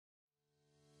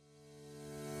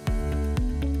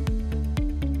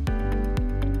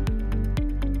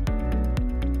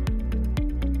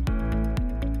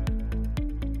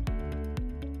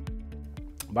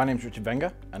My name is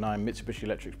Venga and I'm Mitsubishi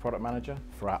Electric Product Manager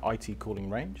for our IT cooling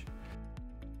range.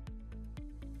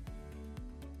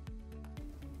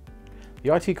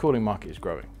 The IT cooling market is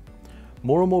growing.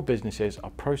 More and more businesses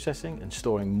are processing and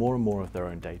storing more and more of their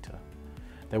own data.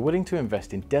 They're willing to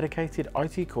invest in dedicated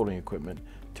IT cooling equipment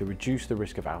to reduce the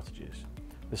risk of outages.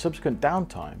 The subsequent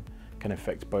downtime can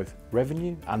affect both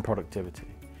revenue and productivity,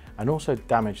 and also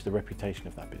damage the reputation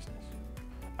of that business.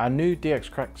 Our new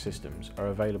CRAC systems are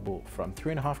available from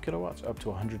 3.5 kilowatts up to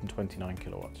 129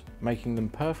 kilowatts, making them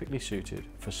perfectly suited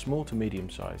for small to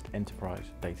medium-sized enterprise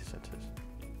data centers.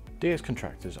 DX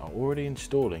contractors are already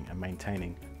installing and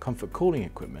maintaining comfort cooling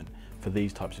equipment for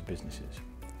these types of businesses.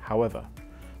 However,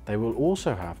 they will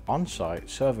also have on-site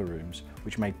server rooms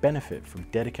which may benefit from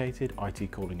dedicated IT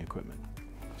cooling equipment.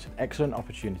 It's an excellent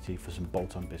opportunity for some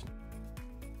bolt-on business.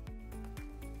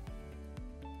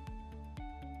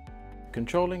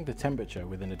 Controlling the temperature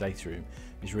within a data room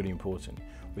is really important.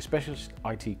 With specialist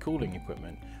IT cooling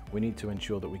equipment, we need to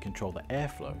ensure that we control the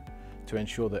airflow to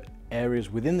ensure that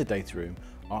areas within the data room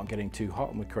aren't getting too hot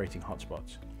and we're creating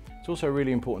hotspots. It's also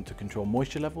really important to control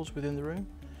moisture levels within the room,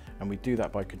 and we do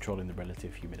that by controlling the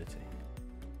relative humidity.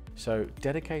 So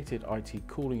dedicated IT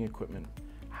cooling equipment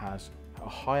has a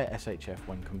higher SHF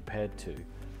when compared to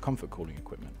comfort cooling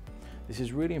equipment. This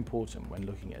is really important when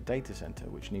looking at a data center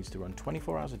which needs to run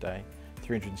 24 hours a day,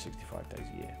 365 days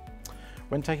a year.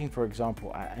 When taking, for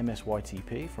example, our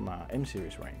MSYTP from our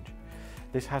M-Series range,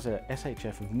 this has a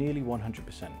SHF of nearly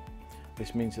 100%.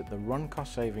 This means that the run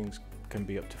cost savings can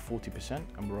be up to 40%,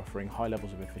 and we're offering high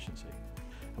levels of efficiency.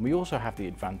 And we also have the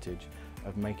advantage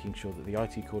of making sure that the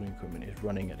IT cooling equipment is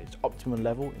running at its optimal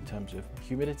level in terms of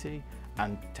humidity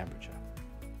and temperature.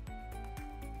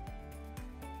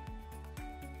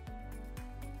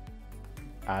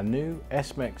 Our new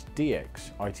s-MEXT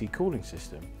DX IT cooling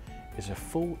system is a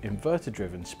full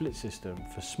inverter-driven split system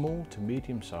for small to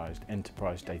medium-sized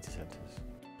enterprise data centers.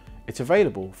 It's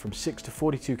available from 6 to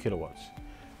 42 kilowatts.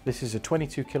 This is a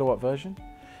 22 kilowatt version.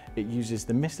 It uses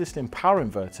the Mr. Slim power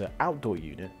inverter outdoor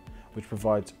unit, which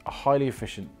provides a highly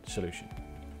efficient solution.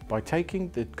 By taking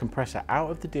the compressor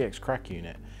out of the CRAC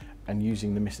unit and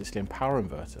using the Mr. Slim power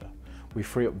inverter, we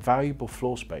free up valuable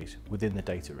floor space within the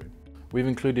data room. We've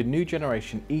included new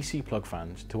generation EC plug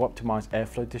fans to optimize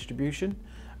airflow distribution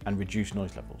and reduce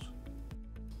noise levels.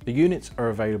 The units are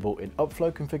available in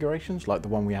upflow configurations like the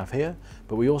one we have here,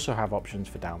 but we also have options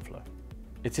for downflow.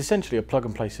 It's essentially a plug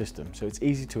and play system, so it's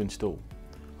easy to install.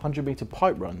 100-meter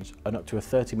pipe runs and up to a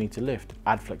 30-meter lift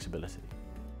add flexibility.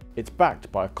 It's backed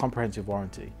by a comprehensive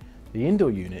warranty. The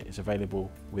indoor unit is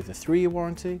available with a 3-year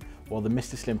warranty, while the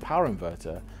Mr. Slim power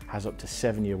inverter has up to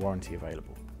 7-year warranty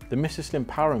available. The Mr. Slim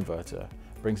power inverter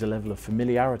brings a level of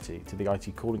familiarity to the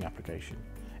IT cooling application.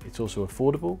 It's also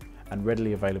affordable and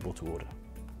readily available to order.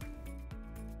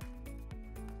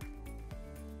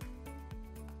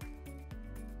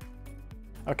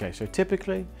 Okay, so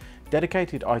typically,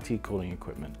 dedicated IT cooling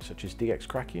equipment such as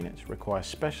CRAC units require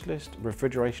specialist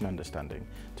refrigeration understanding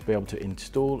to be able to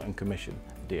install and commission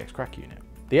the CRAC unit.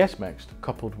 The s-MEXT,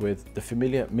 coupled with the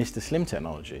familiar Mr. Slim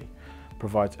technology,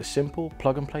 provides a simple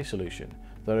plug-and-play solution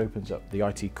that opens up the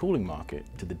IT cooling market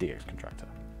to the DX contractor.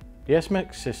 The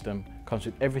s-MEXT system comes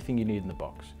with everything you need in the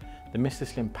box. The Mr.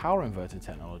 Slim power inverter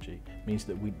technology means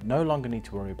that we no longer need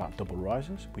to worry about double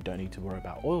risers, we don't need to worry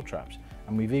about oil traps,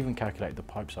 and we've even calculated the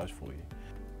pipe size for you.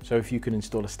 So if you can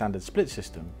install a standard split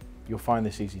system, you'll find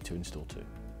this easy to install too.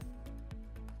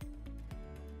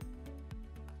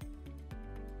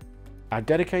 Our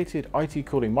dedicated IT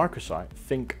cooling microsite,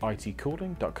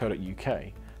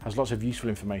 thinkitcooling.co.uk, has lots of useful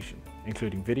information,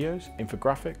 including videos,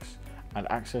 infographics, and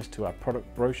access to our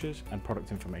product brochures and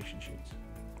product information sheets.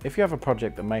 If you have a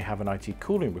project that may have an IT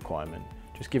cooling requirement,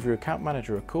 just give your account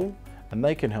manager a call and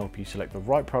they can help you select the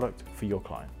right product for your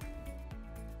client.